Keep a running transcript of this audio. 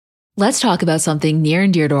Let's talk about something near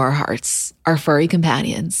and dear to our hearts, our furry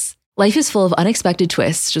companions. Life is full of unexpected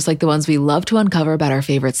twists, just like the ones we love to uncover about our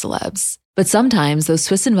favorite celebs. But sometimes those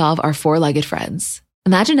twists involve our four-legged friends.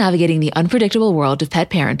 Imagine navigating the unpredictable world of pet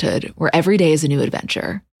parenthood, where every day is a new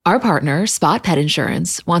adventure. Our partner, Spot Pet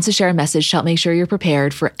Insurance, wants to share a message to help make sure you're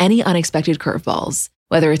prepared for any unexpected curveballs,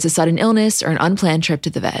 whether it's a sudden illness or an unplanned trip to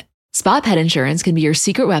the vet. Spot Pet Insurance can be your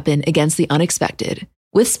secret weapon against the unexpected.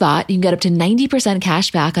 With Spot, you can get up to 90%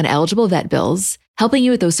 cash back on eligible vet bills, helping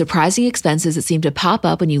you with those surprising expenses that seem to pop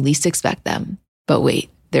up when you least expect them. But wait,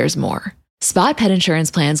 there's more. Spot Pet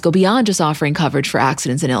Insurance plans go beyond just offering coverage for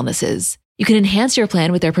accidents and illnesses. You can enhance your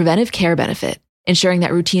plan with their preventive care benefit, ensuring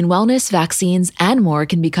that routine wellness, vaccines, and more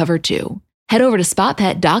can be covered too. Head over to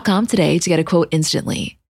spotpet.com today to get a quote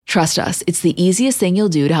instantly. Trust us, it's the easiest thing you'll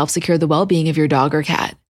do to help secure the well-being of your dog or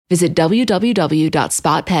cat. Visit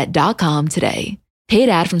www.spotpet.com today. Paid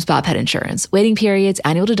ad from Spot Pet Insurance. Waiting periods,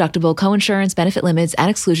 annual deductible, coinsurance, benefit limits, and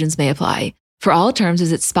exclusions may apply. For all terms,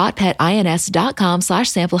 visit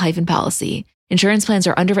spotpetins.com/sample-policy. Insurance plans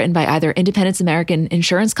are underwritten by either Independence American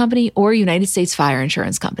Insurance Company or United States Fire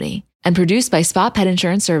Insurance Company and produced by Spot Pet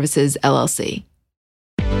Insurance Services, LLC.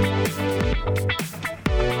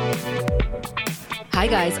 Hi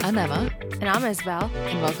guys, I'm Emma. And I'm Isabel.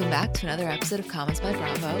 And welcome back to another episode of Comments by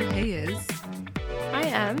Bravo. Hey Iz. I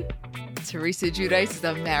am. Teresa Giudice is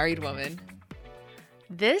a married woman.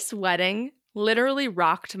 This wedding literally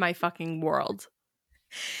rocked my fucking world.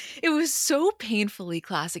 It was so painfully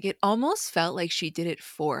classic. It almost felt like she did it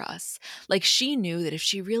for us. Like she knew that if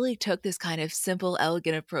she really took this kind of simple,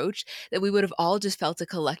 elegant approach, that we would have all just felt a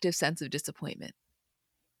collective sense of disappointment.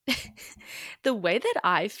 The way that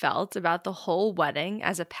I felt about the whole wedding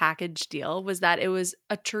as a package deal was that it was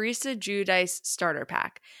a Teresa Giudice starter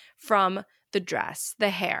pack from the dress, the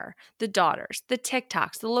hair, the daughters, the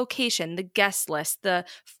TikToks, the location, the guest list, the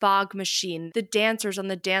fog machine, the dancers on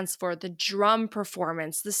the dance floor, the drum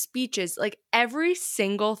performance, the speeches. Like every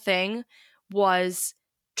single thing was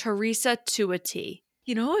Teresa to a T.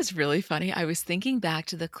 You know what was really funny? I was thinking back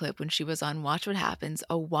to the clip when she was on Watch What Happens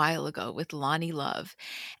a while ago with Lonnie Love,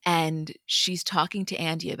 and she's talking to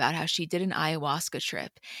Andy about how she did an ayahuasca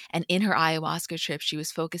trip, and in her ayahuasca trip, she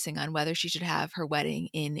was focusing on whether she should have her wedding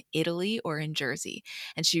in Italy or in Jersey,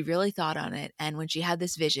 and she really thought on it, and when she had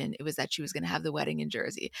this vision, it was that she was going to have the wedding in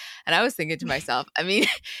Jersey, and I was thinking to myself, I mean,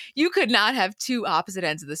 you could not have two opposite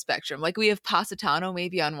ends of the spectrum. Like we have Positano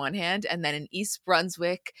maybe on one hand, and then in East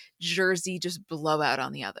Brunswick, Jersey just blowout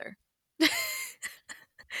on the other.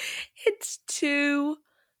 It's too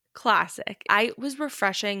classic. I was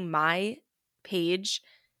refreshing my page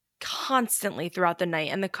constantly throughout the night,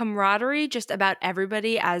 and the camaraderie just about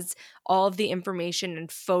everybody as all of the information and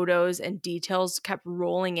photos and details kept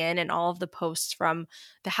rolling in, and all of the posts from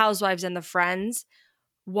the housewives and the friends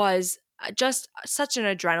was just such an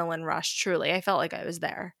adrenaline rush. Truly, I felt like I was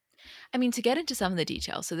there. I mean, to get into some of the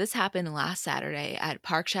details, so this happened last Saturday at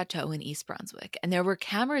Park Chateau in East Brunswick, and there were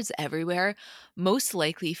cameras everywhere, most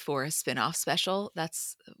likely for a spin-off special.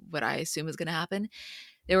 That's what I assume is going to happen.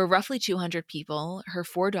 There were roughly 200 people. Her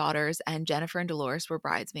 4 daughters and Jennifer and Dolores were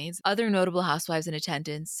bridesmaids. Other notable housewives in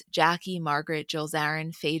attendance: Jackie, Margaret, Jill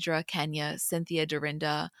Zarin, Phaedra, Kenya, Cynthia,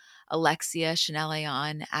 Dorinda, Alexia, Chanel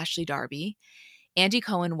Ayan, Ashley Darby. Andy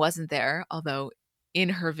Cohen wasn't there, although in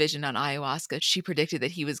her vision on ayahuasca, she predicted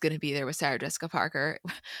that he was going to be there with Sarah Jessica Parker,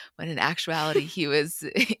 when in actuality, he was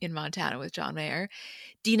in Montana with John Mayer.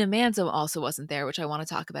 Dina Manzo also wasn't there, which I want to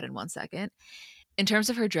talk about in one second. In terms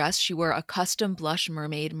of her dress, she wore a custom blush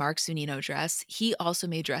mermaid Mark Zunino dress. He also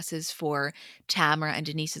made dresses for Tamara and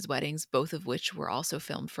Denise's weddings, both of which were also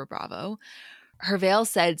filmed for Bravo. Her veil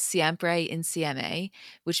said Siempre Insieme,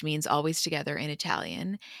 which means always together in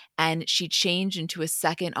Italian, and she changed into a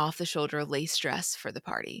second off-the-shoulder lace dress for the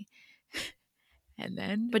party. And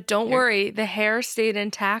then... But don't worry, the hair stayed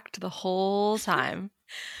intact the whole time.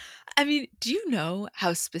 I mean, do you know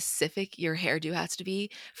how specific your hairdo has to be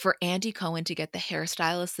for Andy Cohen to get the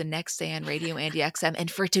hairstylist the next day on Radio Andy XM and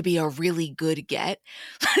for it to be a really good get?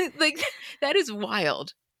 Like, that is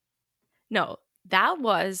wild. No. That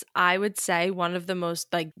was, I would say, one of the most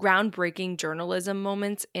groundbreaking journalism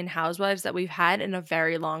moments in Housewives that we've had in a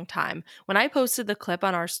very long time. When I posted the clip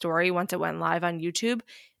on our story once it went live on YouTube,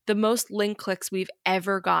 the most link clicks we've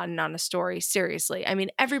ever gotten on a story, seriously. I mean,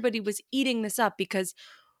 everybody was eating this up because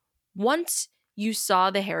once you saw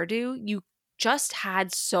the hairdo, you just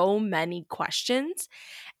had so many questions.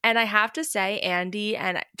 And I have to say, Andy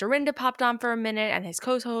and Dorinda popped on for a minute and his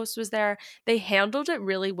co-host was there. They handled it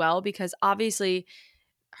really well because obviously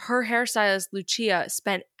her hairstylist, Lucia,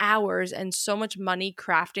 spent hours and so much money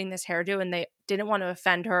crafting this hairdo, and they didn't want to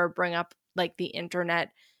offend her or bring up the internet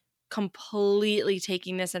completely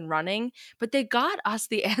taking this and running, but they got us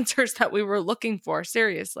the answers that we were looking for,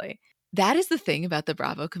 seriously. That is the thing about the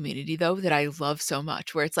Bravo community, though, that I love so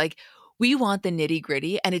much, where it's like, we want the nitty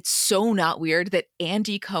gritty. And it's so not weird that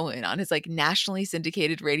Andy Cohen on his like nationally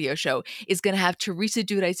syndicated radio show is going to have Teresa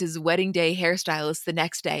Giudice's wedding day hairstylist the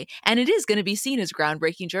next day. And it is going to be seen as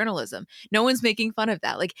groundbreaking journalism. No one's making fun of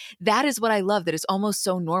that. Like, that is what I love, that it's almost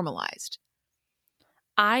so normalized.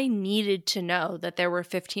 I needed to know that there were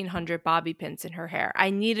 1,500 bobby pins in her hair.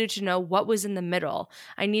 I needed to know what was in the middle.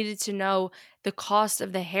 I needed to know the cost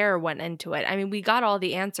of the hair went into it. I mean, we got all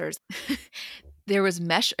the answers. There was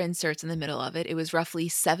mesh inserts in the middle of it. It was roughly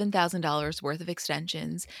 $7,000 worth of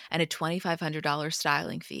extensions and a $2,500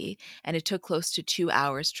 styling fee. And it took close to 2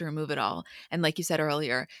 hours to remove it all. And like you said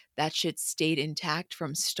earlier, that shit stayed intact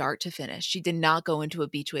from start to finish. She did not go into a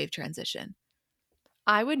beach wave transition.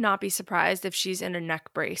 I would not be surprised if she's in a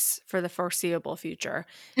neck brace for the foreseeable future.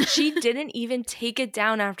 She didn't even take it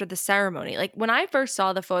down after the ceremony. Like, when I first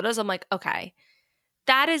saw the photos, I'm like, okay,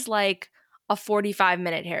 that is like a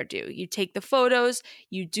 45-minute hairdo. You take the photos,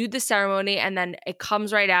 you do the ceremony, and then it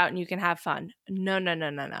comes right out and you can have fun. No, no, no,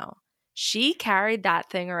 no, no. She carried that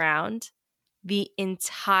thing around the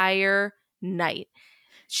entire night.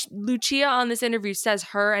 Lucia on this interview says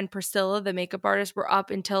her and Priscilla, the makeup artist, were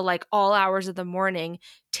up until like all hours of the morning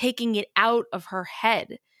taking it out of her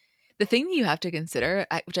head. The thing that you have to consider,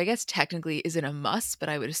 which I guess technically isn't a must, but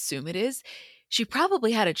I would assume it is, she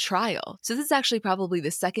probably had a trial. So this is actually probably the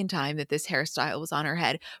second time that this hairstyle was on her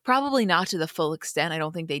head. Probably not to the full extent. I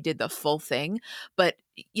don't think they did the full thing. But,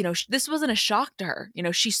 this wasn't a shock to her.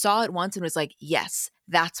 She saw it once and was like, yes,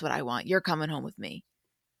 that's what I want. You're coming home with me.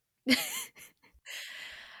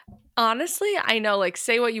 Honestly, I know, like,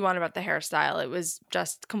 say what you want about the hairstyle. It was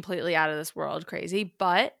just completely out of this world crazy.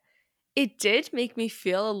 But it did make me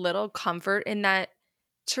feel a little comfort in that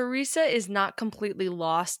Teresa is not completely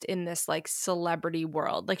lost in this like celebrity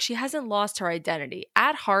world. Like, she hasn't lost her identity.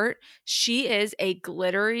 At heart, she is a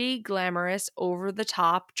glittery, glamorous, over the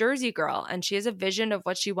top Jersey girl. And she has a vision of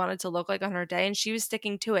what she wanted to look like on her day. And she was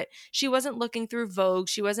sticking to it. She wasn't looking through Vogue.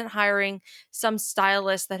 She wasn't hiring some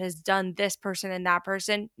stylist that has done this person and that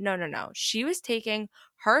person. No, no, no. She was taking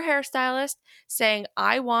her hairstylist, saying,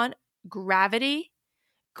 I want gravity,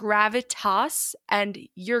 gravitas, and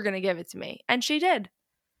you're going to give it to me. And she did.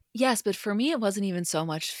 Yes, but for me, it wasn't even so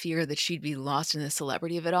much fear that she'd be lost in the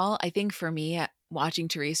celebrity of it all. I think for me, watching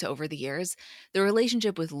Teresa over the years, the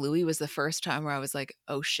relationship with Louie was the first time where I was like,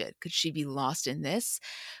 oh shit, could she be lost in this?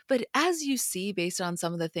 But as you see, based on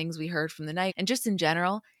some of the things we heard from the night and just in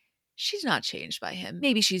general, she's not changed by him.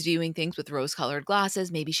 Maybe she's viewing things with rose-colored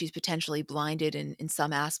glasses. Maybe she's potentially blinded in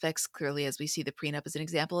some aspects, clearly, as we see the prenup as an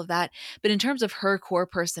example of that. But in terms of her core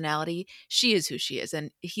personality, she is who she is,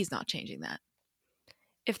 and he's not changing that.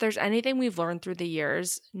 If there's anything we've learned through the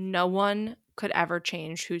years, no one could ever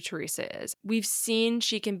change who Teresa is. We've seen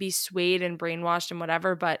she can be swayed and brainwashed and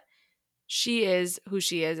whatever, but she is who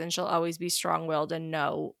she is, and she'll always be strong-willed and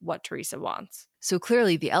know what Teresa wants. So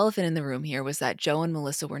clearly the elephant in the room here was that Joe and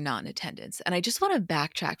Melissa were not in attendance. And I just want to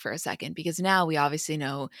backtrack for a second, because now we obviously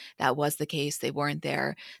know that was the case. They weren't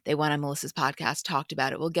there. They went on Melissa's podcast, talked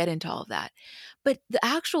about it. We'll get into all of that. But the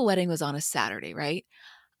actual wedding was on a Saturday, right?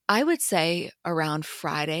 I would say around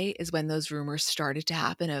Friday is when those rumors started to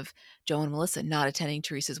happen of Joe and Melissa not attending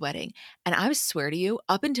Teresa's wedding. And I swear to you,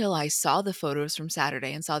 up until I saw the photos from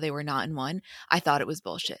Saturday and saw they were not in one, I thought it was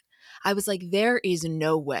bullshit. I was like, there is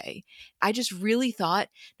no way. I just really thought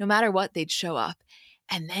no matter what, they'd show up.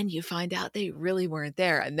 And then you find out they really weren't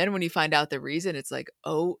there. And then when you find out the reason, it's like,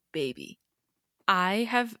 oh, baby. I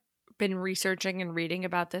have been researching and reading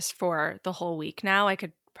about this for the whole week now. I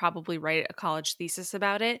could probably write a college thesis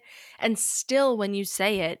about it. And still, when you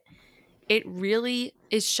say it, it really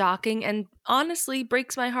is shocking and honestly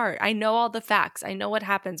breaks my heart. I know all the facts. I know what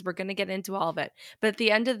happens. We're going to get into all of it. But at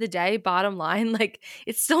the end of the day, bottom line, like,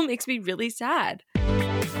 it still makes me really sad.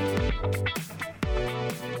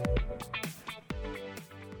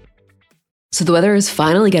 So the weather is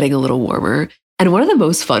finally getting a little warmer. And one of the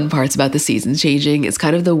most fun parts about the seasons changing is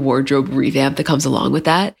kind of the wardrobe revamp that comes along with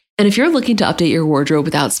that. And if you're looking to update your wardrobe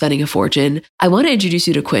without spending a fortune, I want to introduce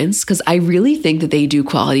you to Quince, because I really think that they do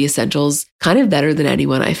quality essentials kind of better than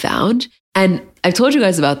anyone I found. And I've told you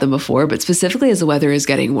guys about them before, but specifically as the weather is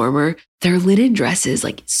getting warmer, their linen dresses,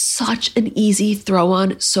 like such an easy throw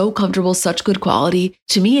on, so comfortable, such good quality.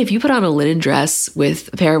 To me, if you put on a linen dress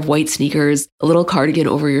with a pair of white sneakers, a little cardigan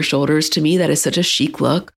over your shoulders, to me, that is such a chic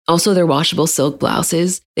look. Also, their washable silk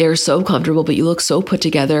blouses, they are so comfortable, but you look so put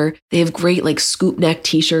together. They have great like scoop neck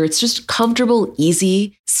t-shirts, just comfortable,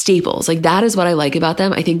 easy staples. Like that is what I like about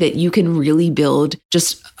them. I think that you can really build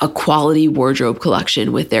just a quality wardrobe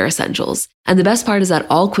collection with their essentials. And the best part is that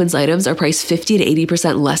all Quince items are priced 50 to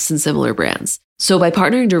 80% less than similar brands. So by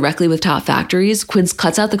partnering directly with top factories, Quince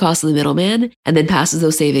cuts out the cost of the middleman and then passes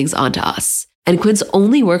those savings on to us. And Quince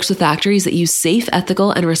only works with factories that use safe,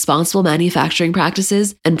 ethical, and responsible manufacturing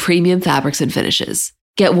practices and premium fabrics and finishes.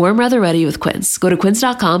 Get warm weather ready with Quince. Go to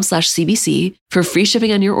quince.com/CBC for free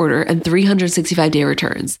shipping on your order and 365-day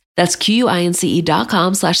returns. That's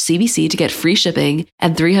QUINCE.com/CBC to get free shipping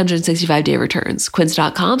and 365-day returns.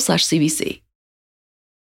 Quince.com/CBC.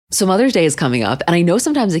 So Mother's Day is coming up, and I know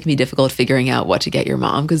sometimes it can be difficult figuring out what to get your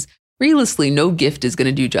mom because realistically, no gift is going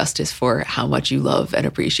to do justice for how much you love and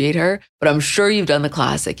appreciate her. But I'm sure you've done the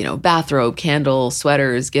classic, bathrobe, candle,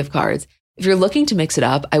 sweaters, gift cards. If you're looking to mix it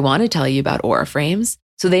up, I want to tell you about Aura Frames.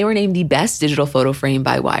 So they were named the best digital photo frame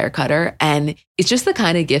by Wirecutter. And it's just the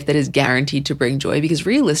kind of gift that is guaranteed to bring joy because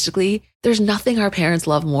realistically, there's nothing our parents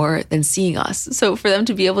love more than seeing us. So for them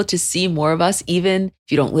to be able to see more of us, even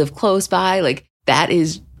if you don't live close by, like that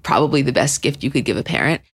is probably the best gift you could give a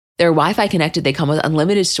parent. They're Wi-Fi connected. They come with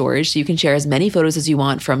unlimited storage, so you can share as many photos as you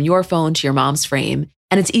want from your phone to your mom's frame.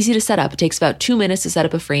 And it's easy to set up. It takes about 2 minutes to set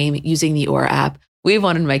up a frame using the Aura app. We have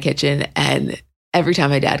one in my kitchen, and every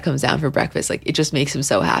time my dad comes down for breakfast, like it just makes him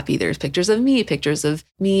so happy. There's pictures of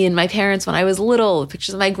me and my parents when I was little,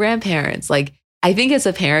 pictures of my grandparents. Like I think as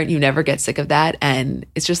a parent, you never get sick of that. And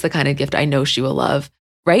it's just the kind of gift I know she will love.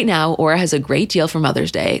 Right now, Aura has a great deal for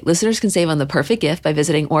Mother's Day. Listeners can save on the perfect gift by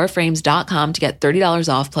visiting auraframes.com to get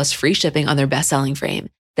 $30 off plus free shipping on their best-selling frame.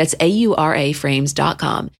 That's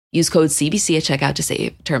AURAframes.com. Use code CBC at checkout to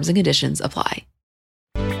save. Terms and conditions apply.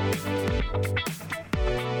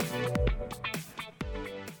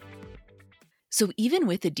 So even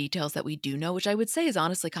with the details that we do know, which I would say is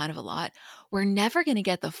honestly kind of a lot, we're never going to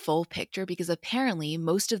get the full picture because apparently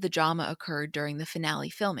most of the drama occurred during the finale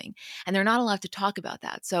filming, and they're not allowed to talk about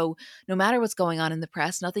that. So no matter what's going on in the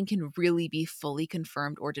press, nothing can really be fully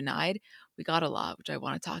confirmed or denied. We got a lot, which I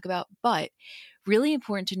want to talk about, but really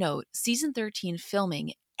important to note, season 13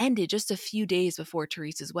 filming ended just a few days before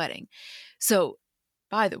Teresa's wedding. So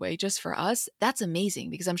by the way, just for us, that's amazing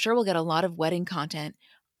because I'm sure we'll get a lot of wedding content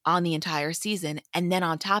on the entire season. And then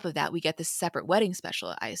on top of that, we get this separate wedding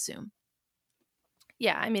special, I assume.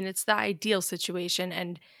 Yeah, I mean, it's the ideal situation.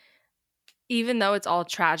 And even though it's all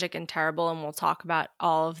tragic and terrible, and we'll talk about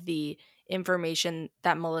all of the information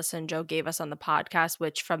that Melissa and Joe gave us on the podcast,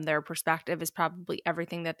 which from their perspective is probably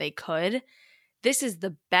everything that they could, this is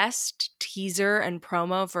the best teaser and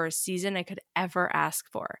promo for a season I could ever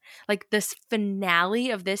ask for. Like this finale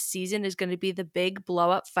of this season is going to be the big blow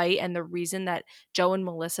up fight and the reason that Joe and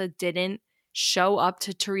Melissa didn't show up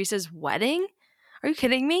to Teresa's wedding. Are you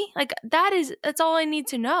kidding me? Like that's all I need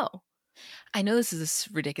to know. I know this is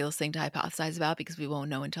a ridiculous thing to hypothesize about because we won't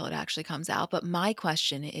know until it actually comes out. But my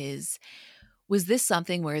question is, was this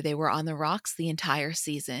something where they were on the rocks the entire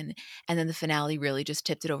season and then the finale really just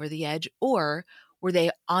tipped it over the edge? Or were they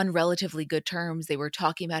on relatively good terms? They were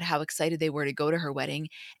talking about how excited they were to go to her wedding.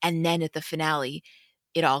 And then at the finale,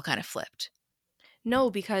 it all kind of flipped. No,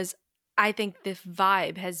 because I think the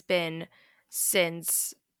vibe has been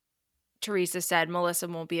since Teresa said Melissa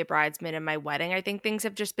won't be a bridesmaid in my wedding. I think things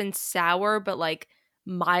have just been sour, but like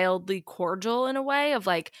mildly cordial in a way of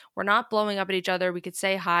like, we're not blowing up at each other. We could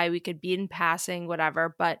say hi, we could be in passing,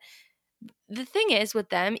 whatever. But the thing is with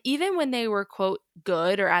them, even when they were, quote,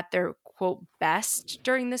 good or at their, quote, best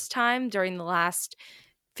during this time, during the last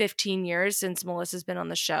 15 years since Melissa's been on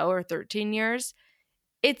the show, or 13 years,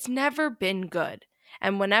 it's never been good.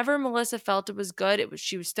 And whenever Melissa felt it was good,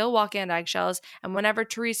 she was still walking on eggshells. And whenever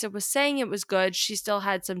Teresa was saying it was good, she still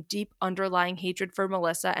had some deep underlying hatred for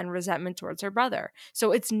Melissa and resentment towards her brother.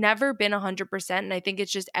 So it's never been 100%. And I think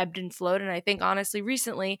it's just ebbed and flowed. And I think honestly,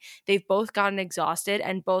 recently, they've both gotten exhausted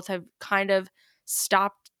and both have kind of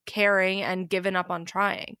stopped caring and given up on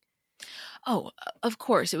trying. Oh, of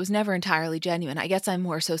course, it was never entirely genuine. I guess I'm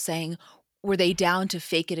more so saying, were they down to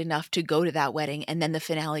fake it enough to go to that wedding and then the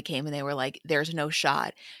finale came and they were like, there's no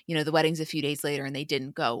shot. The wedding's a few days later and they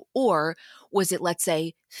didn't go. Or was it, let's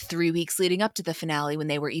say, 3 weeks leading up to the finale when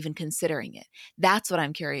they were even considering it? That's what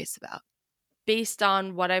I'm curious about. Based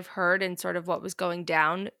on what I've heard and sort of what was going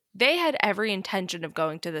down, They had every intention of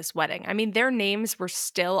going to this wedding. I mean, their names were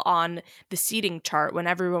still on the seating chart when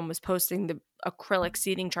everyone was posting the acrylic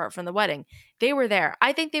seating chart from the wedding. They were there.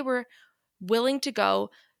 I think they were willing to go,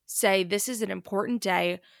 say, this is an important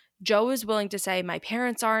day. Joe is willing to say, my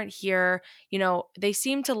parents aren't here. You know, they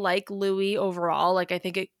seem to like Louie overall. Like, I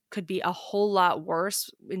think it could be a whole lot worse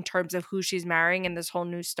in terms of who she's marrying and this whole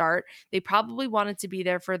new start. They probably wanted to be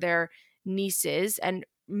there for their nieces, and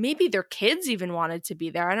maybe their kids even wanted to be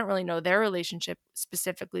there. I don't really know their relationship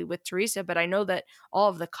specifically with Teresa, but I know that all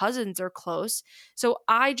of the cousins are close. So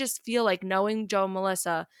I just feel like, knowing Joe and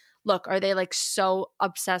Melissa, look, are they like so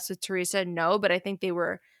obsessed with Teresa? No, but I think they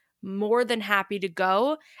were more than happy to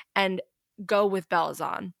go and go with bells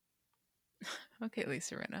on. Okay,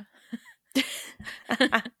 Lisa Rinna.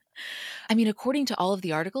 I mean, according to all of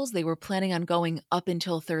the articles, they were planning on going up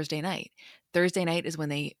until Thursday night. Thursday night is when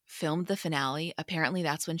they filmed the finale. Apparently,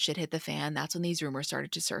 that's when shit hit the fan. That's when these rumors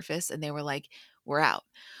started to surface, and they were like, we're out.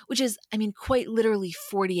 Which is, I mean, quite literally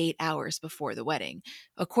 48 hours before the wedding.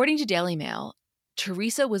 According to Daily Mail,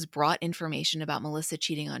 Teresa was brought information about Melissa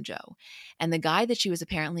cheating on Joe. And the guy that she was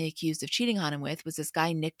apparently accused of cheating on him with was this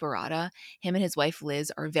guy, Nick Barada. Him and his wife,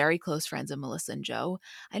 Liz, are very close friends of Melissa and Joe.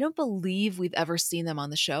 I don't believe we've ever seen them on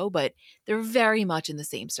the show, but they're very much in the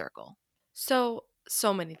same circle. So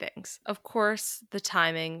many things. Of course, the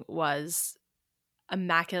timing was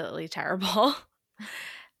immaculately terrible.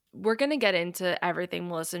 We're going to get into everything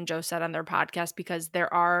Melissa and Joe said on their podcast, because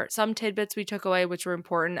there are some tidbits we took away which were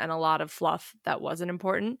important and a lot of fluff that wasn't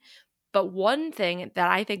important. But one thing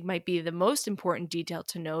that I think might be the most important detail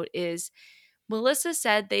to note is Melissa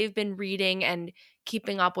said they've been reading and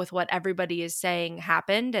keeping up with what everybody is saying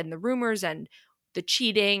happened, and the rumors and the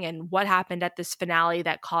cheating and what happened at this finale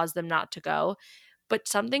that caused them not to go. But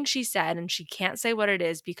something she said, and she can't say what it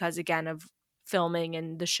is because, again, of filming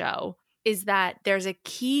and the show, is that there's a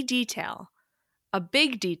key detail, a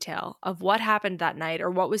big detail of what happened that night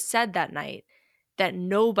or what was said that night that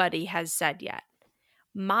nobody has said yet.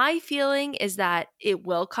 My feeling is that it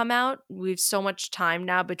will come out. We've so much time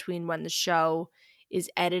now between when the show is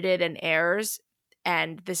edited and airs,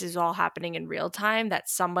 and this is all happening in real time, that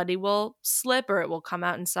somebody will slip or it will come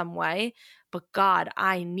out in some way. But God,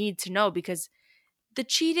 I need to know, because the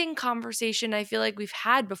cheating conversation I feel like we've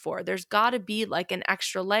had before. There's got to be like an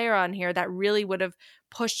extra layer on here that really would have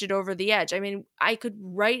pushed it over the edge. I mean, I could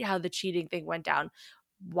write how the cheating thing went down.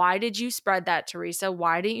 Why did you spread that, Teresa?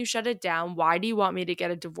 Why didn't you shut it down? Why do you want me to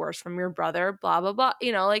get a divorce from your brother? Blah, blah, blah.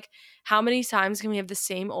 You know, like, how many times can we have the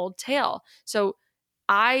same old tale? So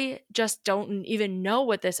I just don't even know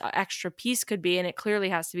what this extra piece could be. And it clearly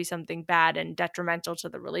has to be something bad and detrimental to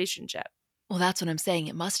the relationship. Well, that's what I'm saying.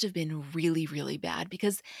 It must have been really, really bad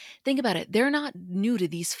because think about it. They're not new to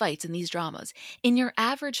these fights and these dramas. In your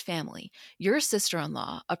average family, your sister in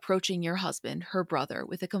law approaching your husband, her brother,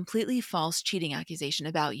 with a completely false cheating accusation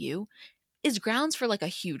about you is grounds for like a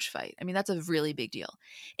huge fight. I mean, that's a really big deal.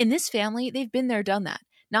 In this family, they've been there, done that.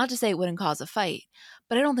 Not to say it wouldn't cause a fight,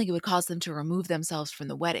 but I don't think it would cause them to remove themselves from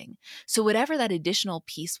the wedding. So, whatever that additional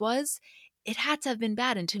piece was, it had to have been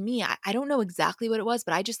bad. And to me, I don't know exactly what it was,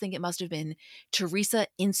 but I just think it must have been Teresa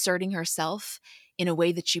inserting herself in a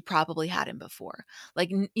way that she probably hadn't before.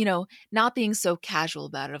 Like, not being so casual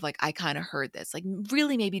about it, of like, I kind of heard this, like,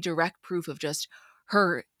 really maybe direct proof of just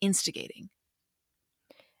her instigating.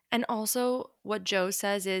 And also, what Joe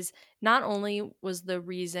says is not only was the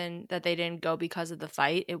reason that they didn't go because of the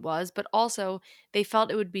fight, it was, but also they felt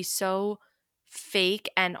it would be so fake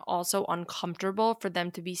and also uncomfortable for them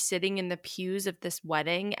to be sitting in the pews of this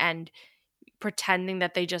wedding and pretending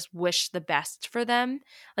that they just wish the best for them.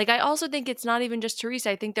 Like, I also think it's not even just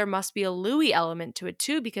Teresa. I think there must be a Louie element to it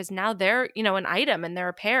too, because now they're, an item and they're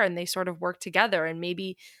a pair and they sort of work together, and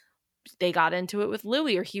maybe they got into it with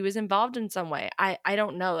Louie or he was involved in some way. I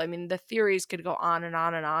don't know. I mean, the theories could go on and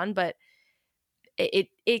on and on, but it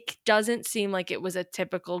doesn't seem like it was a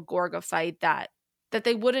typical Gorga fight that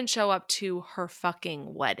they wouldn't show up to her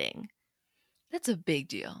fucking wedding. That's a big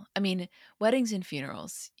deal. I mean, weddings and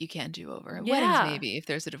funerals, you can't do over. Weddings, Yeah. maybe, if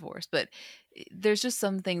there's a divorce, but there's just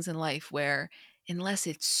some things in life where, unless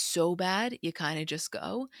it's so bad, you kind of just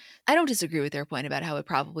go. I don't disagree with their point about how it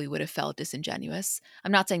probably would have felt disingenuous.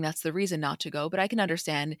 I'm not saying that's the reason not to go, but I can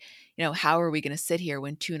understand, how are we going to sit here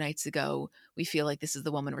when 2 nights ago we feel like this is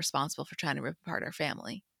the woman responsible for trying to rip apart our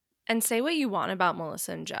family? And say what you want about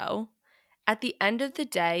Melissa and Joe. At the end of the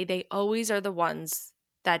day, they always are the ones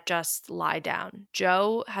that just lie down.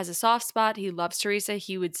 Joe has a soft spot. He loves Teresa.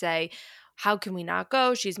 He would say, how can we not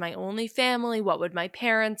go? She's my only family. What would my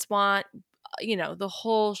parents want? The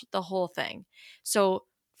whole thing. So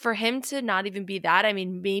for him to not even be that, I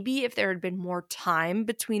mean, maybe if there had been more time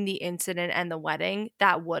between the incident and the wedding,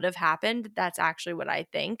 that would have happened. That's actually what I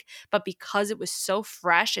think. But because it was so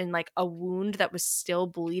fresh and like a wound that was still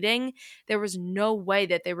bleeding, there was no way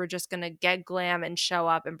that they were just going to get glam and show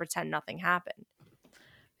up and pretend nothing happened.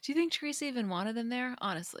 Do you think Teresa even wanted them there?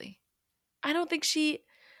 Honestly. I don't think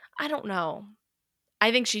I don't know.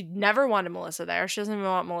 I think she never wanted Melissa there. She doesn't even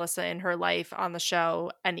want Melissa in her life, on the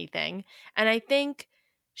show, anything. And I think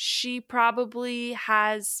she probably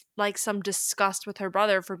has like some disgust with her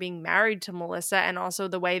brother for being married to Melissa, and also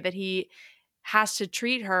the way that he has to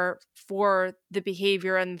treat her for the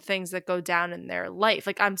behavior and the things that go down in their life.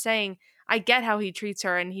 Like, I'm saying, I get how he treats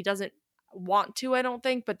her and he doesn't want to, I don't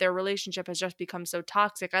think, but their relationship has just become so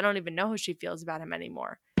toxic. I don't even know how she feels about him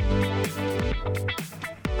anymore.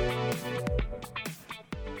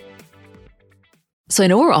 So I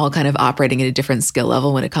know we're all kind of operating at a different skill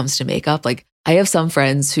level when it comes to makeup. Like, I have some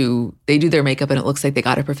friends who they do their makeup and it looks like they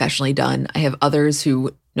got it professionally done. I have others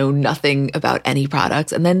who know nothing about any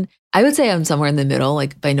products. And then I would say I'm somewhere in the middle.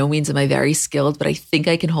 Like, by no means am I very skilled, but I think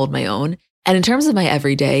I can hold my own. And in terms of my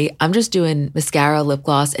everyday, I'm just doing mascara, lip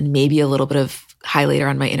gloss, and maybe a little bit of highlighter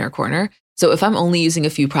on my inner corner. So if I'm only using a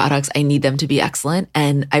few products, I need them to be excellent.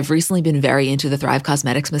 And I've recently been very into the Thrive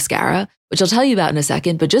Cosmetics mascara, which I'll tell you about in a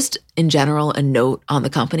second. But just in general, a note on the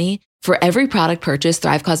company. For every product purchase,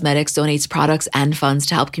 Thrive Cosmetics donates products and funds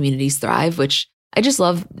to help communities thrive, which I just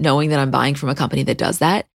love knowing that I'm buying from a company that does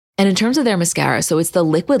that. And in terms of their mascara, so it's the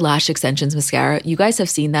Liquid Lash Extensions mascara. You guys have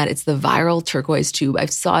seen that. It's the viral turquoise tube. I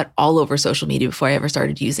saw it all over social media before I ever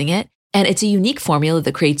started using it. And it's a unique formula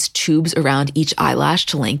that creates tubes around each eyelash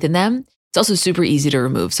to lengthen them. It's also super easy to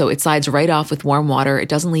remove. So it slides right off with warm water. It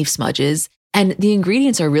doesn't leave smudges. And the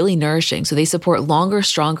ingredients are really nourishing. So they support longer,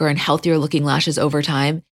 stronger, and healthier looking lashes over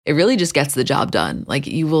time. It really just gets the job done. Like,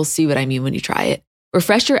 you will see what I mean when you try it.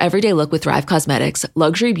 Refresh your everyday look with Thrive Cosmetics,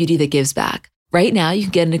 luxury beauty that gives back. Right now, you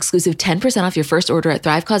can get an exclusive 10% off your first order at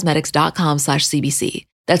thrivecosmetics.com/CBC.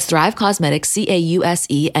 That's Thrive Cosmetics,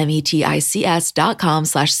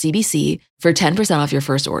 CAUSEMETICS.com/CBC for 10% off your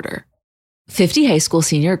first order. 50 high school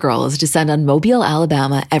senior girls descend on Mobile,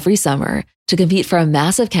 Alabama every summer to compete for a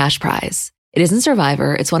massive cash prize. It isn't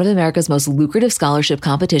Survivor. It's one of America's most lucrative scholarship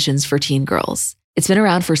competitions for teen girls. It's been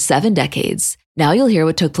around for 7 decades. Now you'll hear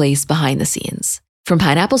what took place behind the scenes. From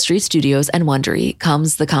Pineapple Street Studios and Wondery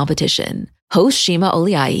comes The Competition. Host Shima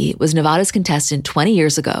Oliai was Nevada's contestant 20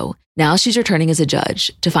 years ago. Now she's returning as a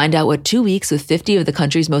judge to find out what 2 weeks with 50 of the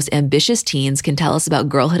country's most ambitious teens can tell us about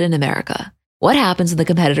girlhood in America. What happens when the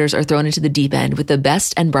competitors are thrown into the deep end with the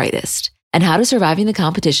best and brightest? And how does surviving the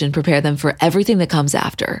competition prepare them for everything that comes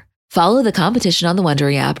after? Follow The Competition on the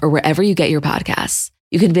Wondery app or wherever you get your podcasts.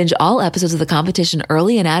 You can binge all episodes of The Competition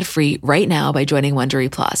early and ad-free right now by joining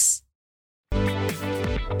Wondery Plus.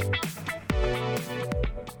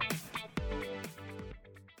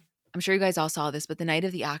 I'm sure you guys all saw this, but the night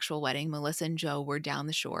of the actual wedding, Melissa and Joe were down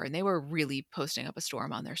the shore and they were really posting up a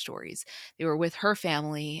storm on their stories. They were with her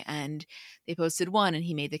family and they posted one and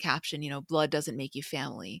he made the caption, blood doesn't make you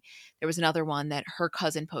family. There was another one that her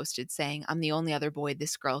cousin posted saying, I'm the only other boy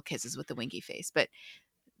this girl kisses with the winky face. But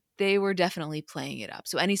they were definitely playing it up.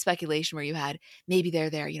 So any speculation where you had, maybe they're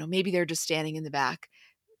there, maybe they're just standing in the back,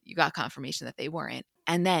 you got confirmation that they weren't.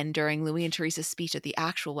 And then during Louie and Teresa's speech at the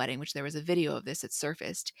actual wedding, which there was a video of this that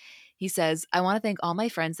surfaced, he says, I want to thank all my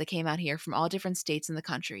friends that came out here from all different states in the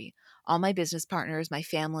country, all my business partners, my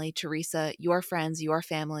family, Teresa, your friends, your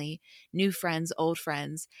family, new friends, old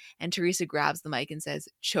friends. And Teresa grabs the mic and says,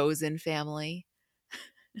 chosen family.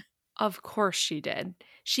 Of course she did.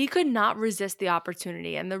 She could not resist the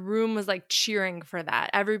opportunity, and the room was like cheering for that.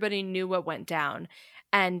 Everybody knew what went down.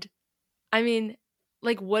 And I mean,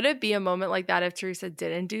 like, would it be a moment like that if Teresa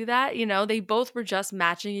didn't do that? They both were just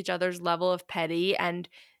matching each other's level of petty, and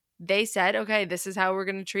they said, okay, this is how we're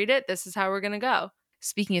going to treat it. This is how we're going to go.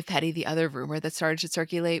 Speaking of petty, the other rumor that started to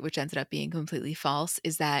circulate, which ended up being completely false,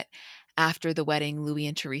 is that after the wedding, Louie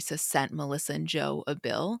and Teresa sent Melissa and Joe a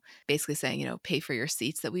bill, basically saying, pay for your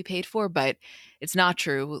seats that we paid for. But it's not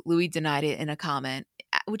true. Louie denied it in a comment,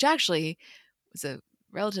 which actually was a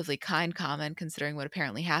relatively kind comment considering what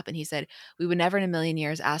apparently happened. He said, we would never in a million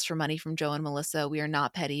years ask for money from Joe and Melissa. We are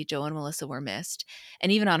not petty. Joe and Melissa were missed.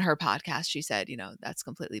 And even on her podcast, she said, that's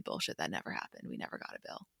completely bullshit. That never happened. We never got a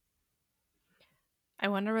bill. I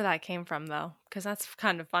wonder where that came from, though, because that's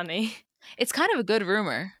kind of funny. It's kind of a good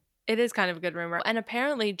rumor. It is kind of a good rumor. And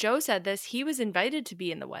apparently, Joe said this. He was invited to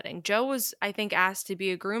be in the wedding. Joe was, I think, asked to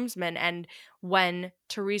be a groomsman. And when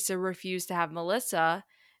Teresa refused to have Melissa,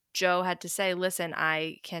 Joe had to say, listen,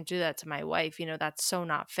 I can't do that to my wife. That's so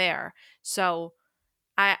not fair. So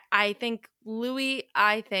I think Louie,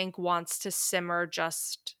 I think, wants to simmer,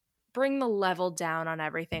 just bring the level down on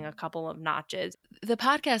everything a couple of notches. The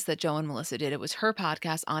podcast that Joe and Melissa did, it was her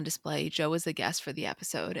podcast on display. Joe was the guest for the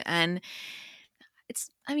episode. And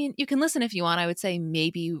I mean, you can listen if you want. I would say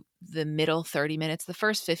maybe the middle 30 minutes. The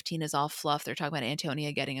first 15 is all fluff. They're talking about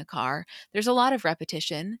Antonia getting a car. There's a lot of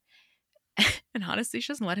repetition. And honestly,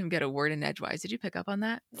 she doesn't let him get a word in edgewise. Did you pick up on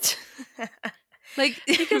that? Like,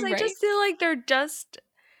 Because I right? just feel like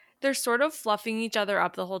they're sort of fluffing each other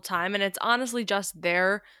up the whole time, and it's honestly just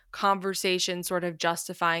their conversation sort of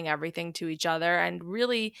justifying everything to each other and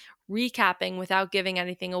really recapping without giving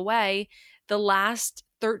anything away the last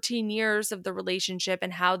 13 years of the relationship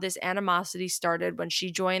and how this animosity started when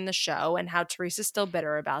she joined the show and how Teresa's still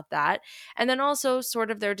bitter about that. And then also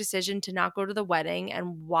sort of their decision to not go to the wedding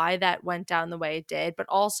and why that went down the way it did, but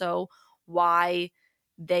also why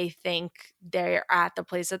they think they're at the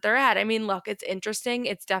place that they're at. I mean, look, it's interesting.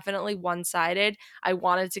 It's definitely one sided. I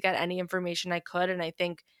wanted to get any information I could. And I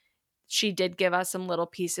think she did give us some little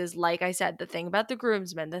pieces. Like I said, the thing about the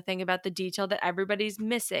groomsmen, the thing about the detail that everybody's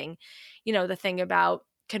missing, the thing about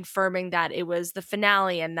confirming that it was the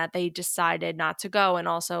finale and that they decided not to go. And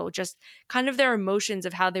also just kind of their emotions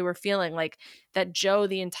of how they were feeling. Like that Joe,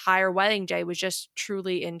 the entire wedding day, was just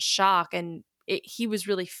truly in shock and he was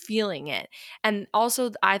really feeling it. And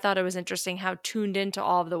also, I thought it was interesting how tuned into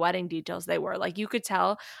all of the wedding details they were. Like, you could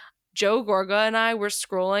tell Joe Gorga and I were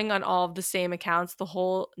scrolling on all of the same accounts the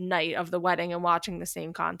whole night of the wedding and watching the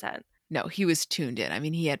same content. No, he was tuned in. I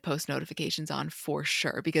mean, he had post notifications on for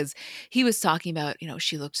sure because he was talking about,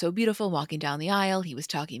 she looked so beautiful walking down the aisle. He was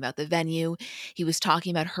talking about the venue. He was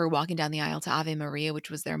talking about her walking down the aisle to Ave Maria,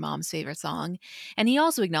 which was their mom's favorite song. And he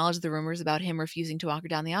also acknowledged the rumors about him refusing to walk her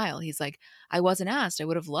down the aisle. He's like, I wasn't asked. I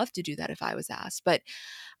would have loved to do that if I was asked. But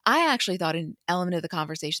I actually thought an element of the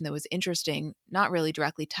conversation that was interesting, not really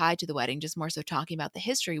directly tied to the wedding, just more so talking about the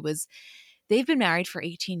history, was they've been married for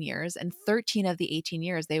 18 years, and 13 of the 18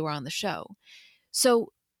 years they were on the show.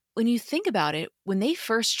 So when you think about it, when they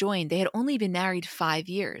first joined, they had only been married 5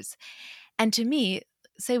 years. And to me,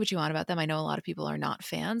 say what you want about them, I know a lot of people are not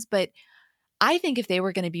fans, but I think if they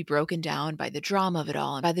were going to be broken down by the drama of it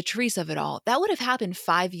all and by the Teresa of it all, that would have happened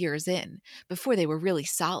 5 years in before they were really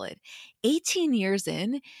solid. 18 years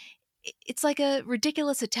in, it's like a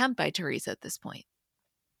ridiculous attempt by Teresa at this point.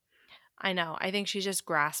 I know. I think she's just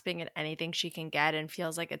grasping at anything she can get and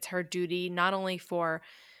feels like it's her duty not only for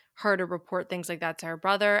her to report things like that to her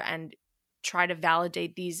brother and try to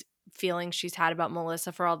validate these feelings she's had about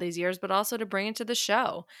Melissa for all these years, but also to bring it to the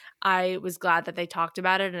show. I was glad that they talked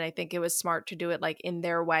about it, and I think it was smart to do it like in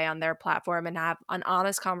their way on their platform and have an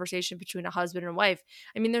honest conversation between a husband and wife.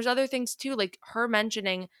 I mean, there's other things too, like her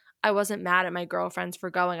mentioning, I wasn't mad at my girlfriends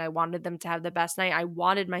for going. I wanted them to have the best night. I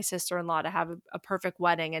wanted my sister-in-law to have a perfect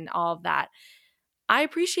wedding and all of that. I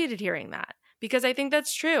appreciated hearing that because I think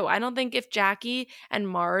that's true. I don't think if Jackie and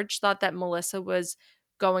Marge thought that Melissa was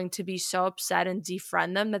going to be so upset and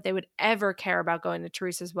defriend them that they would ever care about going to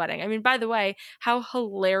Teresa's wedding. I mean, by the way, how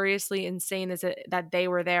hilariously insane is it that they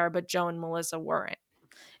were there, but Joe and Melissa weren't?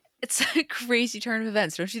 It's a crazy turn of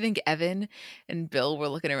events. Don't you think Evan and Bill were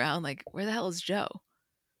looking around like, where the hell is Joe?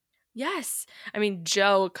 Yes. I mean,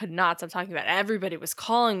 Joe could not stop talking about it. Everybody was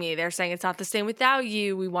calling me. They're saying it's not the same without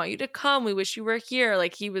you. We want you to come. We wish you were here.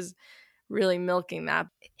 Like he was really milking that.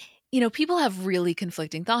 People have really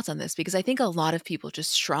conflicting thoughts on this because I think a lot of people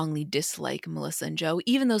just strongly dislike Melissa and Joe.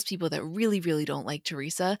 Even those people that really, really don't like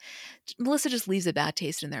Teresa, Melissa just leaves a bad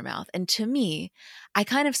taste in their mouth. And to me, I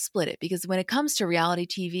kind of split it because when it comes to reality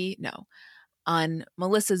TV, no. On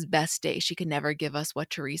Melissa's best day, she could never give us what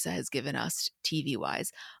Teresa has given us TV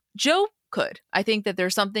wise. Joe could. I think that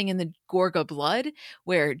there's something in the Gorga blood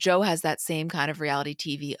where Joe has that same kind of reality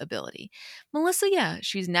TV ability. Melissa, yeah,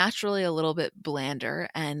 she's naturally a little bit blander,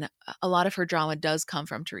 and a lot of her drama does come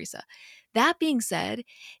from Teresa. That being said,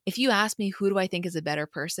 if you ask me who do I think is a better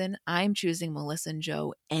person, I'm choosing Melissa and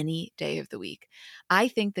Joe any day of the week. I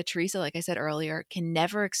think that Teresa, like I said earlier, can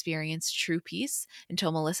never experience true peace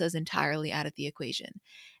until Melissa is entirely out of the equation.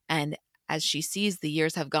 And as she sees the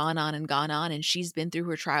years have gone on, and she's been through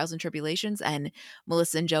her trials and tribulations, and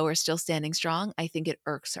Melissa and Joe are still standing strong, I think it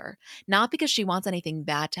irks her. Not because she wants anything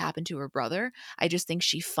bad to happen to her brother. I just think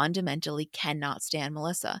she fundamentally cannot stand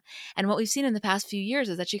Melissa. And what we've seen in the past few years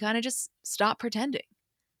is that she kind of just stopped pretending.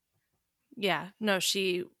 Yeah. No,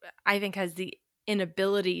 she, I think, has the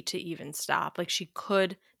inability to even stop. Like she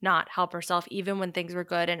could not help herself, even when things were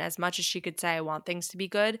good. And as much as she could say, I want things to be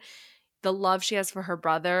good, the love she has for her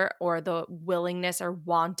brother or the willingness or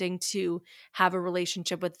wanting to have a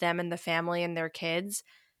relationship with them and the family and their kids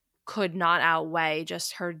could not outweigh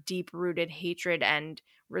just her deep rooted hatred and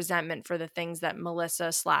resentment for the things that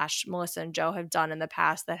Melissa and Joe have done in the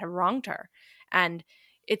past that have wronged her. And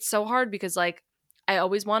it's so hard because like I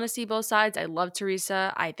always want to see both sides. I love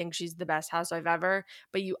Teresa. I think she's the best housewife ever.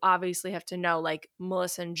 But you obviously have to know like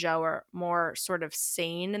Melissa and Joe are more sort of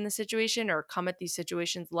sane in the situation or come at these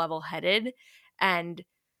situations level-headed. And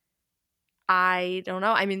I don't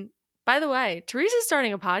know. I mean, by the way, Teresa's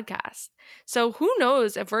starting a podcast. So who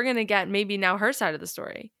knows if we're going to get maybe now her side of the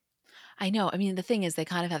story. I know. I mean, the thing is they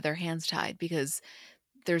kind of have their hands tied because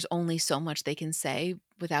there's only so much they can say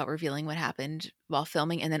without revealing what happened while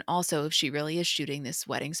filming. And then also, if she really is shooting this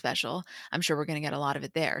wedding special, I'm sure we're going to get a lot of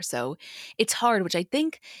it there. So it's hard, which I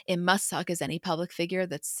think it must suck as any public figure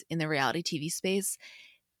that's in the reality TV space,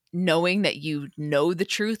 knowing that you know the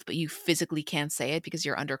truth, but you physically can't say it because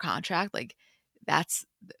you're under contract. Like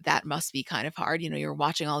that must be kind of hard. You know, you're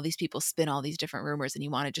watching all these people spin all these different rumors and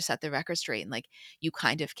you want to just set the record straight and like you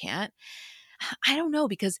kind of can't. I don't know,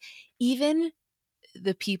 because even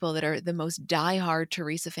the people that are the most diehard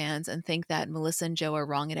Teresa fans and think that Melissa and Joe are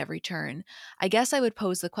wrong at every turn, I guess I would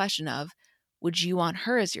pose the question of, would you want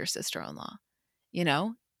her as your sister-in-law? You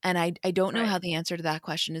know? And I don't know Right. how the answer to that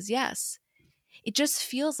question is yes. It just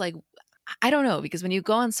feels like, I don't know, because when you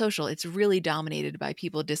go on social, it's really dominated by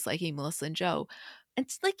people disliking Melissa and Joe. And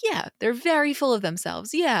it's like, yeah, they're very full of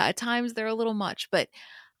themselves. Yeah, at times they're a little much, but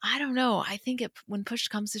I don't know. I think when push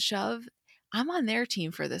comes to shove, I'm on their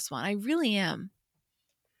team for this one. I really am.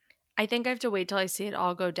 I think I have to wait till I see it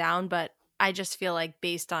all go down, but I just feel like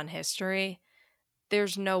based on history,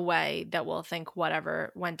 there's no way that we'll think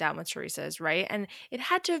whatever went down with Teresa is right. And it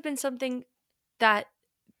had to have been something that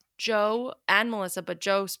Joe and Melissa, but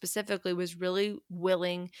Joe specifically, was really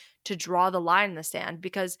willing to draw the line in the sand,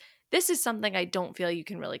 because this is something I don't feel you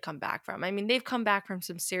can really come back from. I mean, they've come back from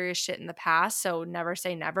some serious shit in the past, so never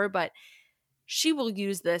say never, but she will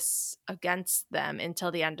use this against them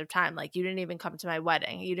until the end of time. Like, you didn't even come to my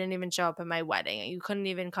wedding. You didn't even show up at my wedding. You couldn't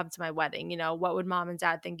even come to my wedding. You know, what would mom and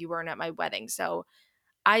dad think you weren't at my wedding? So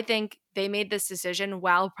I think they made this decision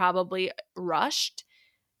while probably rushed,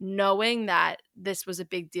 knowing that this was a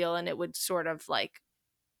big deal and it would sort of like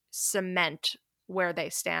cement where they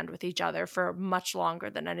stand with each other for much longer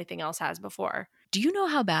than anything else has before. Do you know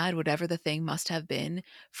how bad whatever the thing must have been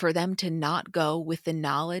for them to not go with the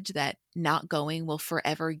knowledge that not going will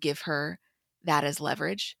forever give her that as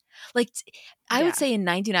leverage? Like, I would Yeah. say in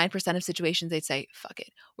 99% of situations, they'd say, fuck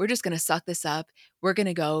it. We're just going to suck this up. We're going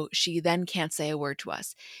to go. She then can't say a word to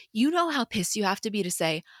us. You know how pissed you have to be to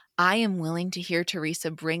say, I am willing to hear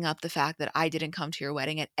Teresa bring up the fact that I didn't come to your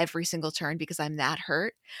wedding at every single turn because I'm that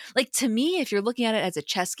hurt. Like, to me, if you're looking at it as a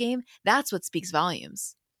chess game, that's what speaks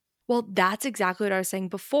volumes. Well, that's exactly what I was saying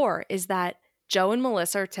before, is that Joe and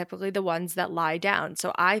Melissa are typically the ones that lie down.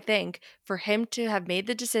 So I think for him to have made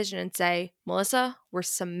the decision and say, Melissa, we're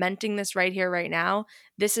cementing this right here, right now.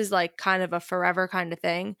 This is like kind of a forever kind of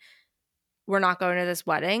thing. We're not going to this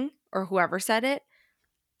wedding, or whoever said it,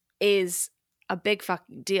 is a big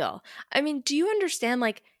fucking deal. I mean, do you understand?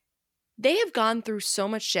 Like, they have gone through so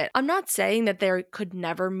much shit. I'm not saying that they could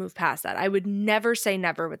never move past that. I would never say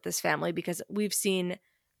never with this family, because we've seen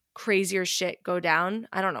crazier shit go down.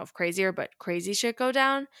 I don't know if crazier, but crazy shit go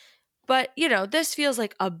down. But, you know, this feels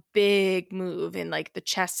like a big move in like the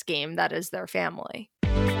chess game that is their family.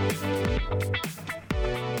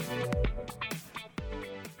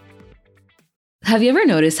 Have you ever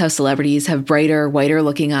noticed how celebrities have brighter, whiter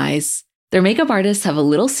looking eyes? Their makeup artists have a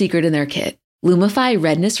little secret in their kit: Lumify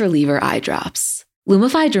Redness Reliever Eye Drops.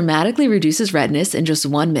 Lumify dramatically reduces redness in just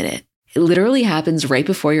 1 minute. It literally happens right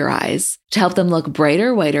before your eyes to help them look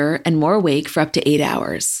brighter, whiter, and more awake for up to 8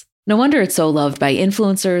 hours. No wonder it's so loved by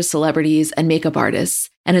influencers, celebrities, and makeup artists,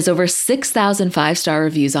 and has over 6,000 5-star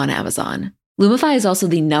reviews on Amazon. Lumify is also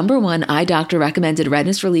the #1 eye doctor recommended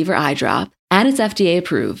redness reliever eye drop, and it's FDA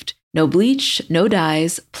approved. No bleach, no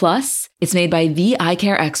dyes, plus it's made by the eye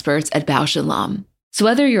care experts at Bausch & Lomb. So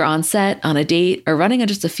whether you're on set, on a date, or running on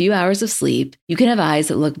just a few hours of sleep, you can have eyes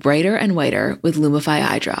that look brighter and whiter with Lumify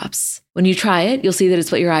eye drops. When you try it, you'll see that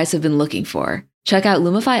it's what your eyes have been looking for. Check out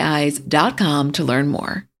LumifyEyes.com to learn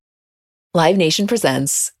more. Live Nation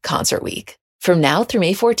presents Concert Week. From now through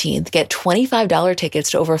May 14th, get $25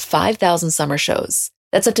 tickets to over 5,000 summer shows.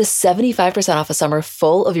 That's up to 75% off a summer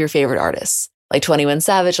full of your favorite artists, like 21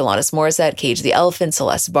 Savage, Alanis Morissette, Cage the Elephant,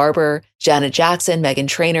 Celeste Barber, Janet Jackson, Meghan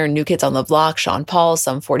Trainor, New Kids on the Block, Sean Paul,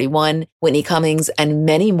 Sum 41, Whitney Cummings, and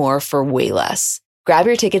many more for way less. Grab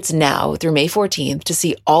your tickets now through May 14th to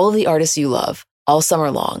see all of the artists you love all summer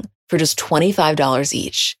long for just $25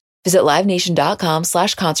 each. Visit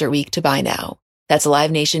livenation.com/concertweek to buy now. That's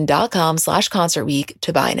livenation.com/concertweek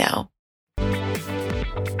to buy now.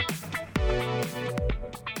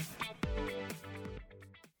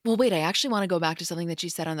 Well, wait, I actually wanna go back to something that she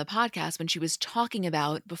said on the podcast when she was talking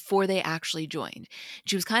about before they actually joined.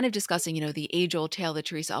 She was kind of discussing, the age-old tale that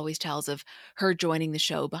Teresa always tells of her joining the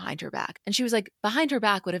show behind her back. And she was like, behind her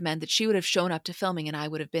back would have meant that she would have shown up to filming and I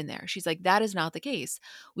would have been there. She's like, that is not the case.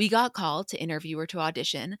 We got called to interview her to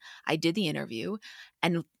audition. I did the interview,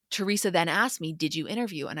 and Teresa then asked me, "Did you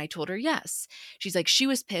interview?" And I told her, "Yes." She's like, she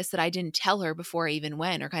was pissed that I didn't tell her before I even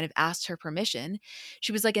went or kind of asked her permission.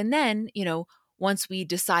 She was like, and then, once we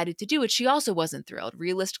decided to do it, she also wasn't thrilled.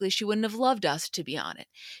 Realistically, she wouldn't have loved us to be on it.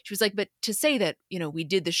 She was like, but to say that, we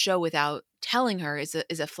did the show without telling her is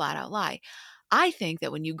a flat out lie. I think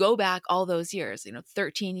that when you go back all those years,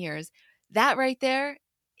 13 years, that right there,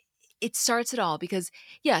 it starts it all because,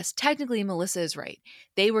 yes, technically Melissa is right.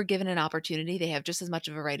 They were given an opportunity. They have just as much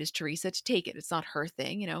of a right as Teresa to take it. It's not her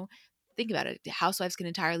thing. Think about it. Housewives can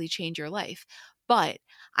entirely change your life. But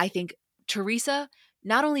I think Teresa,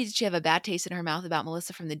 not only did she have a bad taste in her mouth about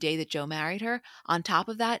Melissa from the day that Joe married her, on top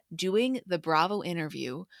of that, doing the Bravo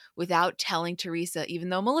interview without telling Teresa, even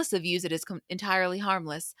though Melissa views it as entirely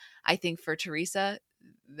harmless, I think for Teresa,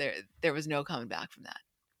 there was no coming back from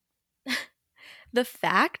that. The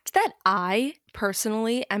fact that I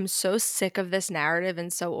personally am so sick of this narrative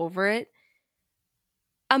and so over it,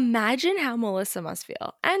 imagine how Melissa must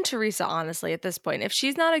feel. And Teresa, honestly, at this point. If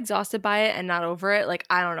she's not exhausted by it and not over it, like,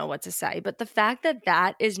 I don't know what to say. But the fact that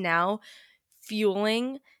that is now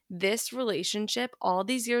fueling this relationship all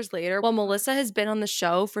these years later, while Melissa has been on the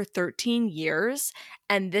show for 13 years,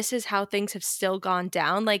 and this is how things have still gone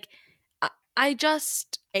down, like, I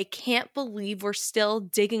can't believe we're still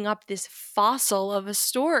digging up this fossil of a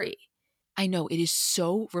story. I know it is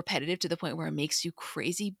so repetitive to the point where it makes you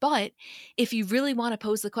crazy. But if you really want to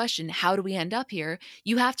pose the question, how do we end up here?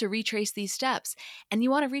 You have to retrace these steps. And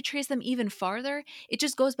you want to retrace them even farther? It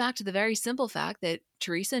just goes back to the very simple fact that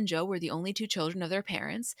Teresa and Joe were the only two children of their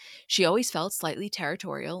parents. She always felt slightly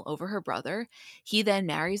territorial over her brother. He then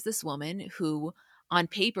marries this woman who, on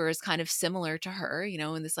paper, is kind of similar to her,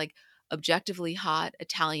 in this like objectively hot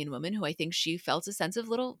Italian woman who I think she felt a sense of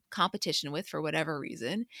little competition with for whatever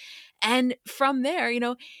reason. And from there,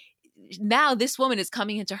 now this woman is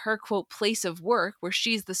coming into her quote place of work where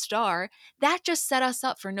she's the star. That just set us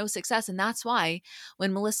up for no success. And that's why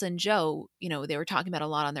when Melissa and Joe, they were talking about a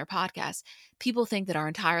lot on their podcast, people think that our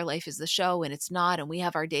entire life is the show and it's not. And we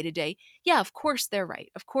have our day to day. Yeah, of course they're right.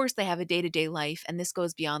 Of course they have a day to day life. And this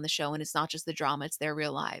goes beyond the show. And it's not just the drama, it's their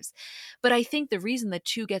real lives. But I think the reason the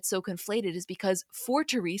two get so conflated is because for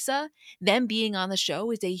Teresa, them being on the show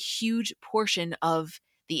is a huge portion of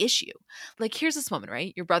the issue. Like, here's this woman,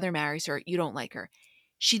 right? Your brother marries her, you don't like her.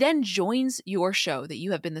 She then joins your show that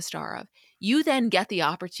you have been the star of. You then get the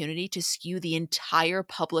opportunity to skew the entire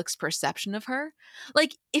public's perception of her.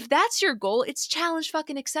 Like, if that's your goal, it's challenge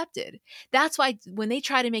fucking accepted. That's why when they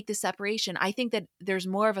try to make this separation, I think that there's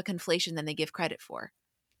more of a conflation than they give credit for.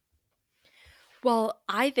 Well,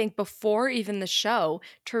 I think before even the show,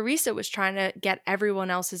 Teresa was trying to get everyone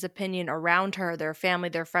else's opinion around her, their family,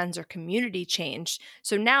 their friends, or community changed.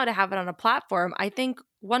 So now to have it on a platform, I think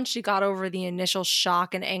once she got over the initial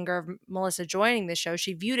shock and anger of Melissa joining the show,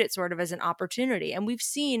 she viewed it sort of as an opportunity. And we've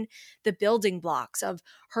seen the building blocks of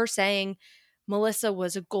her saying, Melissa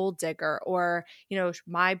was a gold digger, or,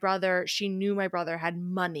 my brother, she knew my brother had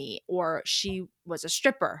money, or she was a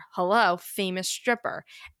stripper. Hello, famous stripper,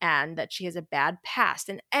 and that she has a bad past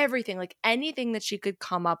and everything, like anything that she could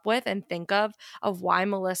come up with and think of why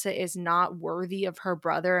Melissa is not worthy of her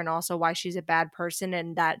brother and also why she's a bad person,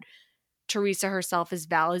 and that Teresa herself is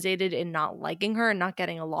validated in not liking her and not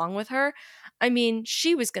getting along with her. I mean,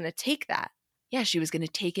 she was going to take that. Yeah, she was going to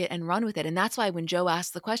take it and run with it. And that's why when Joe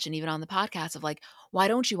asked the question, even on the podcast, of like, why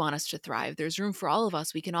don't you want us to thrive? There's room for all of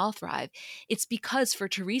us. We can all thrive. It's because for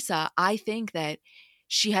Teresa, I think that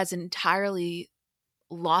she has entirely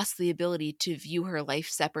lost the ability to view her life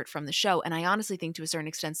separate from the show. And I honestly think to a certain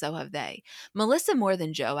extent, so have they. Melissa more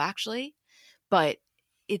than Joe, actually. But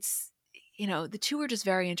it's, the two are just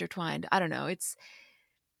very intertwined. I don't know. It's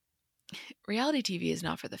reality TV is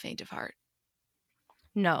not for the faint of heart.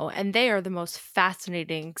 No, and they are the most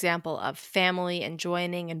fascinating example of family and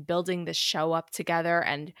joining and building the show up together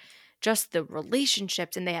and just the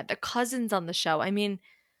relationships. And they had the cousins on the show. I mean,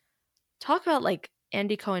 talk about like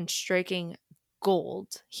Andy Cohen striking gold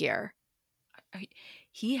here.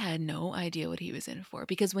 He had no idea what he was in for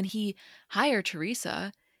because when he hired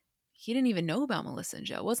Teresa, he didn't even know about Melissa and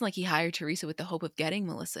Joe. It wasn't like he hired Teresa with the hope of getting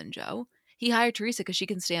Melissa and Joe. He hired Teresa because she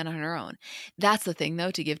can stand on her own. That's the thing,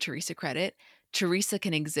 though, to give Teresa credit. Teresa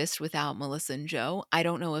can exist without Melissa and Joe. I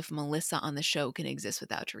don't know if Melissa on the show can exist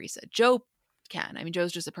without Teresa. Joe can. I mean,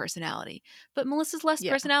 Joe's just a personality, but Melissa's less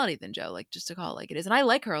Yeah. personality than Joe, like just to call it like it is. And I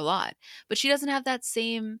like her a lot, but she doesn't have that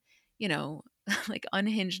same, like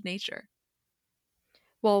unhinged nature.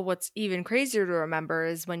 Well, what's even crazier to remember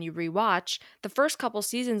is when you rewatch, the first couple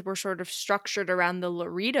seasons were sort of structured around the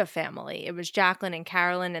Larita family. It was Jacqueline and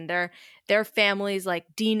Carolyn and their families, like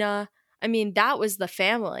Dina. I mean, that was the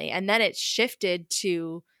family. And then it shifted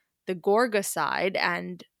to the Gorga side,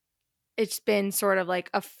 and it's been sort of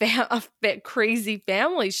like a bit crazy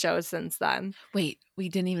family show since then. Wait, we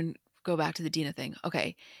didn't even go back to the Dina thing.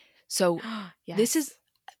 Okay. So this is,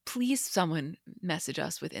 Yes. please someone message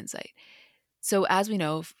us with insight. So as we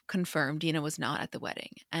know, confirmed, Dina was not at the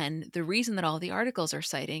wedding. And the reason that all the articles are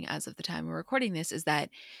citing as of the time we're recording this is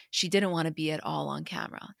that she didn't want to be at all on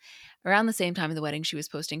camera. Around the same time of the wedding, she was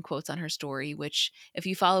posting quotes on her story, which if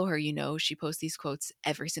you follow her, she posts these quotes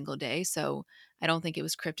every single day. So I don't think it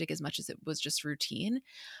was cryptic as much as it was just routine.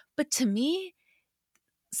 But to me,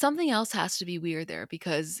 something else has to be weird there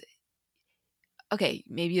because okay,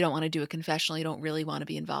 maybe you don't want to do a confessional, you don't really want to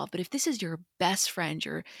be involved, but if this is your best friend,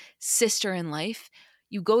 your sister in life,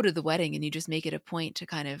 you go to the wedding and you just make it a point to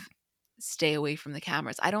kind of stay away from the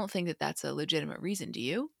cameras. I don't think that that's a legitimate reason. Do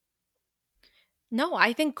you? No,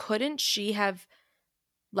 I think couldn't she have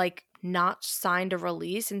like not signed a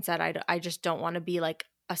release and said, I just don't want to be like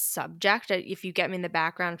a subject. If you get me in the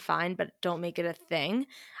background, fine, but don't make it a thing.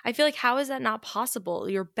 I feel like, how is that not possible?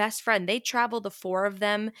 Your best friend, they travel, the four of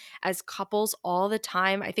them as couples all the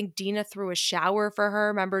time. I think Dina threw a shower for her.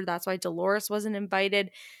 Remember, that's why Dolores wasn't invited.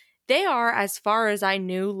 They are, as far as I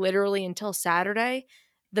knew, literally until Saturday,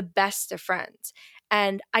 the best of friends.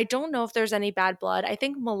 And I don't know if there's any bad blood. I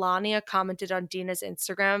think Melania commented on Dina's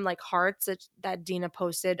Instagram, like hearts that Dina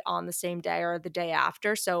posted on the same day or the day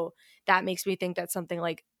after. So that makes me think that something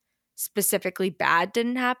like specifically bad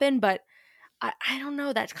didn't happen. But I don't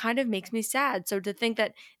know. That kind of makes me sad. So to think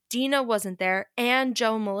that Dina wasn't there and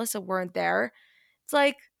Joe and Melissa weren't there, it's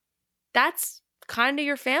like, that's kind of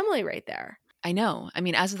your family right there. I know. I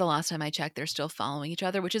mean, as of the last time I checked, they're still following each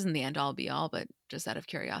other, which isn't the end all be all, but just out of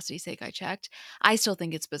curiosity's sake, I checked. I still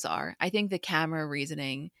think it's bizarre. I think the camera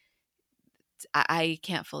reasoning, I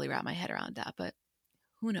can't fully wrap my head around that, but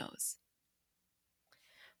who knows?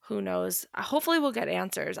 Who knows? Hopefully we'll get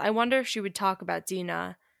answers. I wonder if she would talk about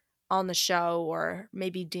Dina on the show, or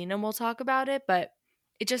maybe Dina will talk about it, but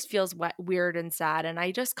it just feels weird and sad. And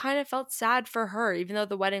I just kind of felt sad for her, even though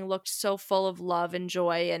the wedding looked so full of love and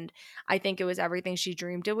joy. And I think it was everything she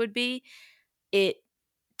dreamed it would be. It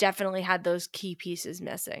definitely had those key pieces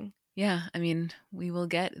missing. Yeah, I mean, we will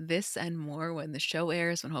get this and more when the show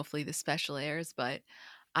airs, when hopefully the special airs, but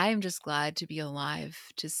I am just glad to be alive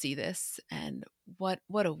to see this and what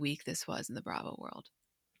a week this was in the Bravo world.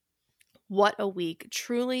 What a week.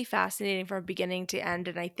 Truly fascinating from beginning to end.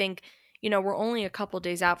 And I think, we're only a couple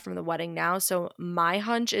days out from the wedding now. So my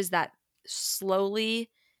hunch is that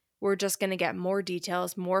slowly we're just going to get more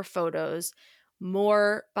details, more photos,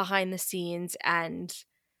 more behind the scenes. And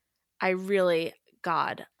I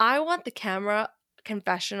want the camera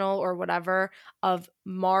confessional or whatever of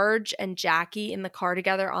Marge and Jackie in the car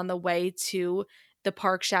together on the way to the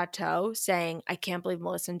Park Chateau saying, I can't believe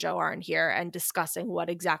Melissa and Joe aren't here, and discussing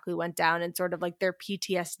what exactly went down and sort of like their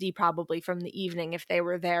PTSD probably from the evening if they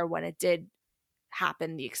were there when it did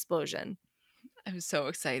happen, the explosion. I'm so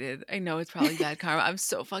excited. I know it's probably bad karma. I'm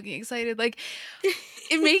so fucking excited. Like,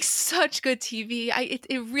 it makes such good TV.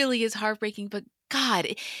 It really is heartbreaking, but God,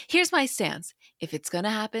 here's my stance. If it's going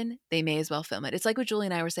to happen, they may as well film it. It's like what Julie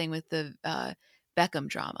and I were saying with the Beckham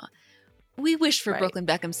drama. We wish for Right. Brooklyn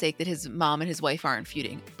Beckham's sake that his mom and his wife aren't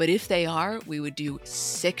feuding. But if they are, we would do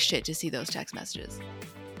sick shit to see those text messages.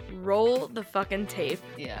 Roll the fucking tape.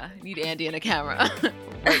 Yeah, need Andy and a camera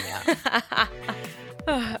right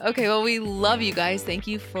now. Okay, well, we love you guys. Thank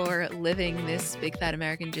you for living this big fat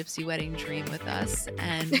American Gypsy wedding dream with us.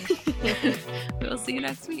 And we'll see you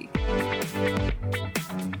next week.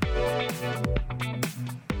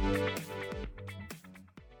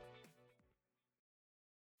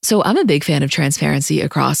 So I'm a big fan of transparency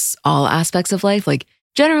across all aspects of life. Like,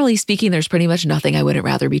 generally speaking, there's pretty much nothing I wouldn't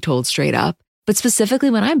rather be told straight up. But specifically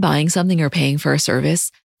when I'm buying something or paying for a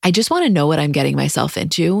service, I just want to know what I'm getting myself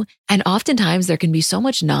into. And oftentimes there can be so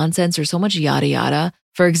much nonsense or so much yada yada.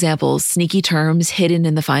 For example, sneaky terms hidden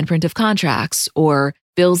in the fine print of contracts, or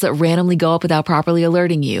bills that randomly go up without properly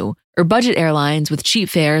alerting you, or budget airlines with cheap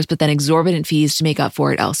fares but then exorbitant fees to make up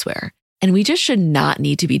for it elsewhere. And we just should not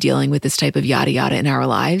need to be dealing with this type of yada yada in our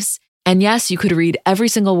lives. And yes, you could read every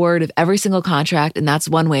single word of every single contract, and that's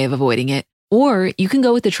one way of avoiding it. Or you can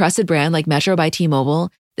go with the trusted brand like Metro by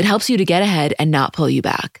T-Mobile that helps you to get ahead and not pull you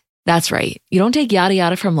back. That's right. You don't take yada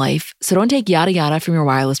yada from life, so don't take yada yada from your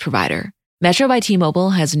wireless provider. Metro by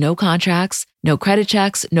T-Mobile has no contracts, no credit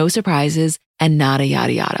checks, no surprises, and nada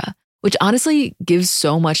yada yada, which honestly gives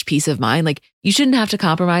so much peace of mind. Like, you shouldn't have to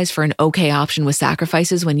compromise for an okay option with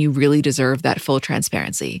sacrifices when you really deserve that full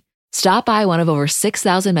transparency. Stop by one of over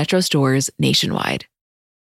 6,000 Metro stores nationwide.